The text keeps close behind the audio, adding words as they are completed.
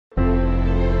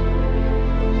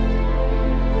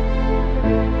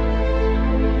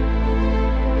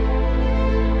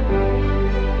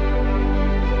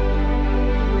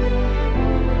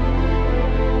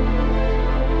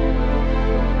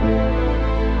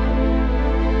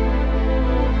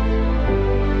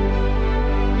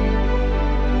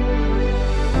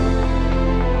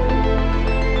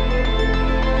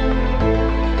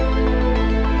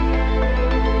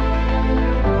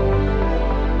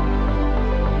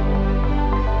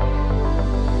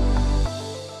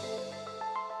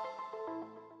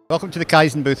Welcome to the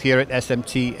Kaizen booth here at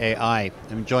SMT AI.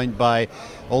 I'm joined by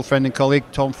old friend and colleague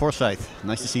Tom Forsythe.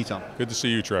 Nice to see you, Tom. Good to see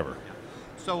you, Trevor.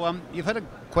 So you've had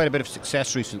quite a bit of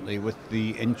success recently with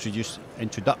the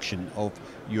introduction of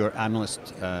your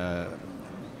analyst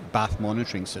bath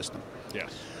monitoring system.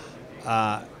 Yes.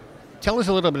 Tell us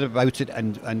a little bit about it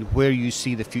and where you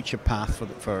see the future path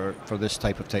for this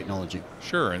type of technology.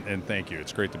 Sure, and thank you.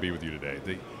 It's great to be with you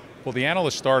today. The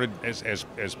analyst started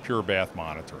as pure bath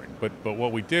monitoring, but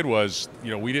what we did was,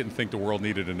 we didn't think the world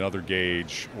needed another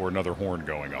gauge or another horn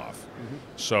going off. Mm-hmm.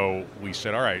 So we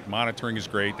said, all right, monitoring is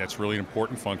great. That's really an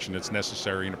important function. It's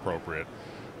necessary and appropriate.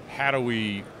 How do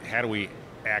we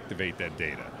activate that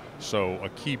data? So a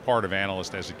key part of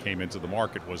Analyst as it came into the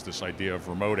market was this idea of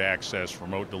remote access,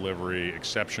 remote delivery,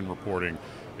 exception reporting.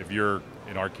 If you're,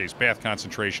 in our case, bath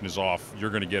concentration is off,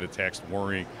 you're going to get a text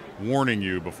warning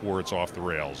you before it's off the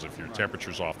rails, if your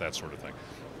temperature's off, that sort of thing.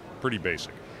 Pretty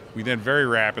basic. We then very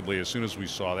rapidly, as soon as we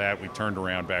saw that, we turned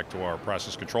around back to our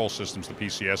process control systems, the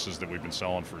PCSs that we've been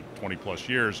selling for 20 plus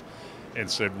years, and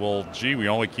said, well, gee, we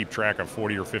only keep track of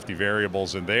 40 or 50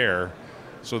 variables in there.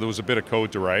 So there was a bit of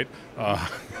code to write, a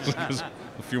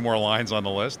few more lines on the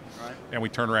list, right. And we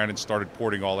turned around and started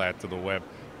porting all that to the web,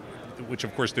 which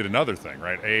of course did another thing,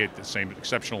 right? The same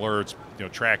exception alerts,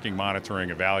 tracking,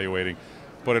 monitoring, evaluating,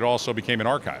 but it also became an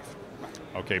archive.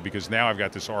 Okay, because now I've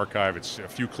got this archive, it's a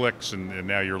few clicks and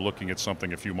now you're looking at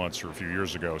something a few months or a few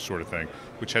years ago sort of thing,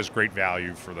 which has great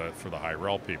value for the high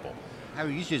rel people. How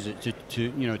easy is it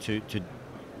to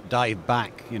dive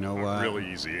back,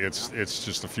 Really easy. It's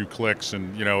just a few clicks,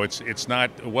 and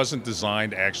it wasn't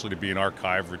designed actually to be an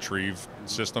archive retrieve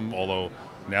system, although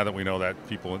now that we know that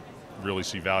people really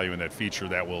see value in that feature,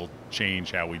 that will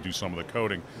change how we do some of the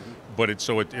coding. Mm-hmm. But it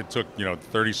took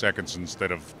 30 seconds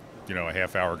instead of a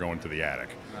half hour going to the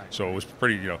attic. Right. So it was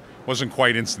pretty, wasn't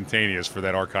quite instantaneous for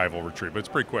that archival retrieve, but it's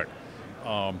pretty quick.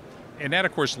 And that,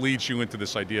 of course, leads you into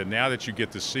this idea. Now that you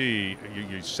get to see,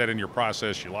 you set in your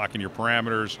process, you lock in your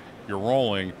parameters, you're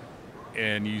rolling,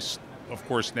 and of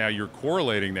course, now you're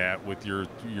correlating that with your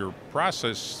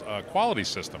process quality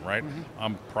system, right?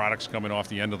 Mm-hmm. Products coming off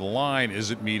the end of the line, is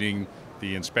it meeting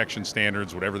the inspection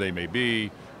standards, whatever they may be?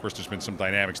 Of course, there's been some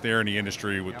dynamics there in the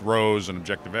industry with ROSE and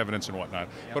objective evidence and whatnot.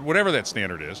 Yep. But whatever that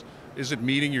standard is it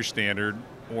meeting your standard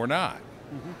or not?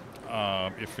 Mm-hmm.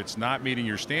 If it's not meeting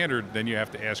your standard, then you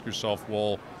have to ask yourself,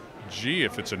 well, gee,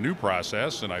 if it's a new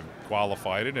process and I've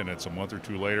qualified it and it's a month or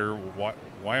two later,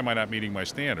 why am I not meeting my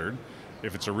standard?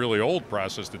 If it's a really old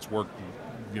process that's worked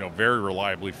very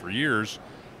reliably for years,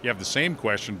 you have the same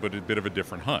question but a bit of a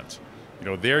different hunt.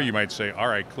 There you might say, all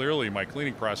right, clearly my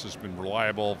cleaning process has been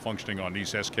reliable, functioning on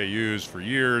these SKUs for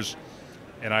years,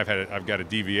 and I've got a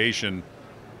deviation.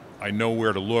 I know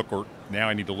where to look, or now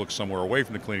I need to look somewhere away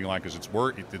from the cleaning line because it's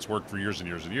worked for years and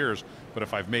years and years. But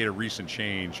if I've made a recent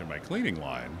change in my cleaning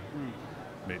line,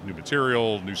 made new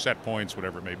material, new set points,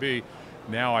 whatever it may be,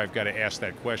 now I've got to ask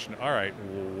that question, all right,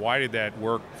 well, why did that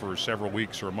work for several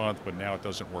weeks or a month, but now it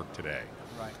doesn't work today?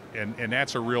 Right. And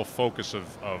that's a real focus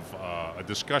of a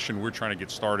discussion we're trying to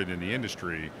get started in the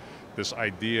industry, this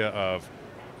idea of,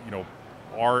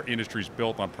 our industry's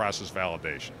built on process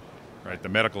validation. Right, the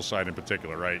medical side in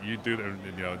particular, right? You do,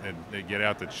 and they get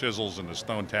out the chisels and the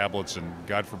stone tablets, and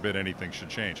God forbid anything should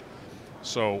change.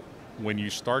 So when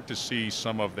you start to see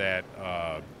some of that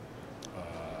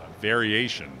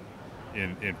variation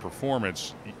in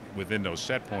performance within those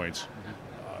set points,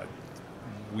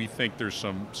 we think there's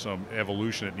some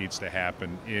evolution that needs to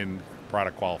happen in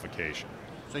product qualification.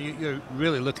 So you're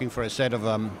really looking for a set of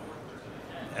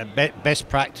best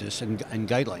practice and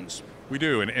guidelines. We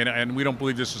do, and we don't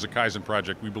believe this is a Kaizen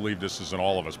project. We believe this is an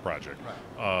all of us project.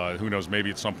 Right. Who knows, maybe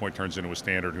at some point turns into a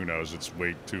standard, who knows, it's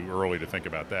way too early to think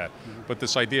about that. Mm-hmm. But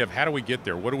this idea of how do we get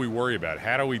there, what do we worry about,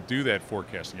 how do we do that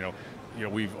forecasting?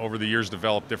 We've over the years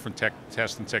developed different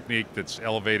test and technique that's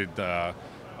elevated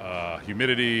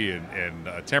humidity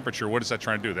and temperature. What is that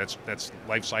trying to do? That's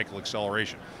life cycle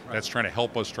acceleration. Right. That's trying to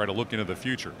help us try to look into the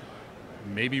future.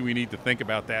 Maybe we need to think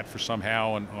about that for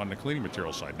somehow on the cleaning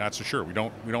material side. Not so sure. We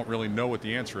don't really know what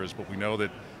the answer is, but we know that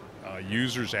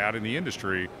users out in the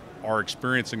industry are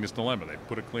experiencing this dilemma. They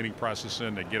put a cleaning process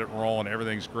in, they get it rolling,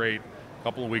 everything's great. A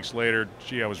couple of weeks later,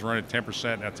 gee, I was running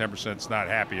 10%, now 10%'s not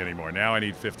happy anymore. Now I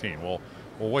need 15. Well,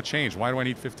 what changed? Why do I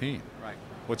need 15? Right.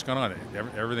 What's going on?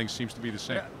 Everything seems to be the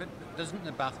same. Yeah, but doesn't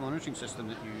the bath monitoring system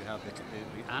that you have,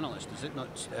 the analyst, does it not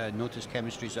notice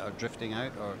chemistries that are drifting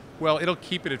out? Or? Well, it'll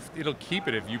keep it if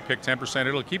you pick 10%,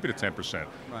 it'll keep it at 10%.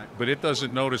 Right. But it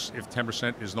doesn't notice if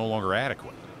 10% is no longer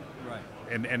adequate. Right.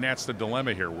 And that's the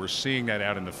dilemma here. We're seeing that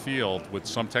out in the field with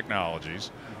some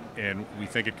technologies, and we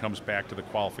think it comes back to the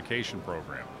qualification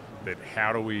program. that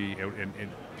how do we, and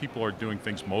people are doing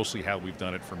things mostly how we've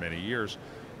done it for many years.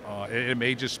 It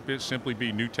may just simply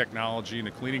be new technology in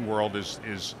the cleaning world this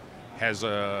is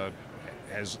a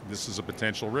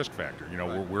potential risk factor. You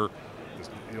know,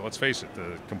 Right. let's face it,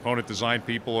 the component design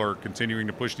people are continuing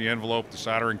to push the envelope, the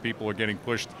soldering people are getting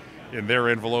pushed in their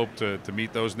envelope to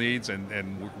meet those needs,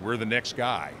 and we're the next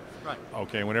guy. Right.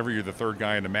 Okay, whenever you're the third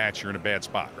guy in the match, you're in a bad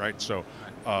spot, right? So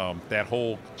that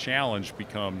whole challenge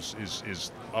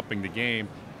is upping the game.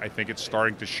 I think it's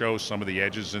starting to show some of the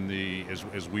edges in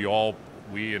as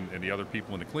we and the other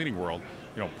people in the cleaning world,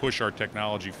 you know, push our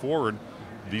technology forward.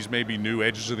 These may be new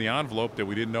edges of the envelope that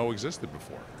we didn't know existed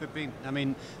before. Could be. I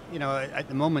mean, you know, at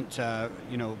the moment,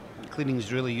 you know, cleaning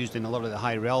is really used in a lot of the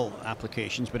high-rel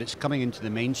applications, but it's coming into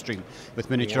the mainstream with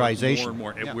miniaturization.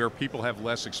 More and more, Yeah. where people have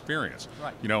less experience.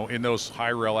 Right. You know, in those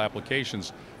high-rel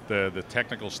applications, the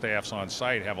technical staffs on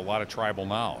site have a lot of tribal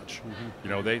knowledge. Mm-hmm. You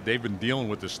know, they've been dealing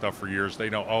with this stuff for years. They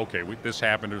know, oh, okay, this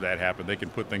happened or that happened. They can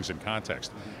put things in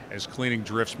context. Mm-hmm. As cleaning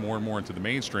drifts more and more into the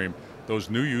mainstream, those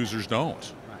new users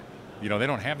don't. You know, they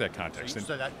don't have that context.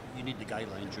 So that you need the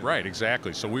guidelines. Really. Right,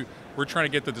 exactly. So we're trying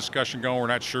to get the discussion going. We're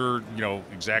not sure, you know,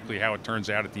 exactly how it turns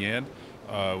out at the end.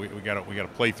 We got to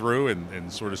play through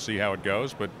and sort of see how it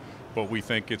goes. But we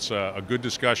think it's a good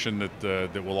discussion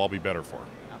that we'll all be better for.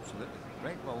 Absolutely.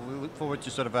 Great. Well, we look forward to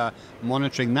sort of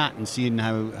monitoring that and seeing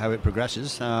how it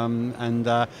progresses.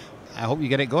 I hope you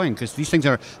get it going, because these things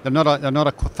they're not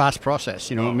a fast process.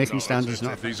 You know, making standards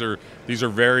not. These are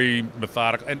very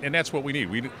methodical, and that's what we need.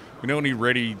 We don't need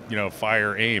ready, you know,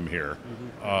 fire aim here.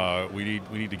 Mm-hmm. We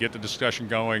need to get the discussion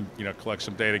going. You know, collect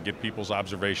some data, get people's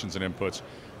observations and inputs,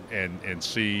 and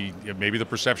see, you know, maybe the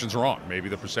perception's wrong. Maybe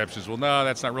the perception is, well, no,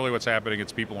 that's not really what's happening.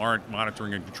 It's people aren't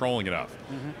monitoring and controlling enough.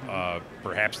 Mm-hmm.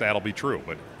 Perhaps that'll be true,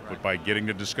 but by getting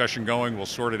the discussion going, we'll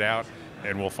sort it out,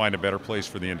 and we'll find a better place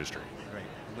for the industry.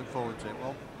 Look forward to it.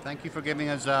 Well, thank you for giving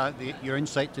us your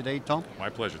insight today, Tom. My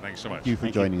pleasure. Thank you so much. Thank you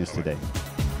for joining us today.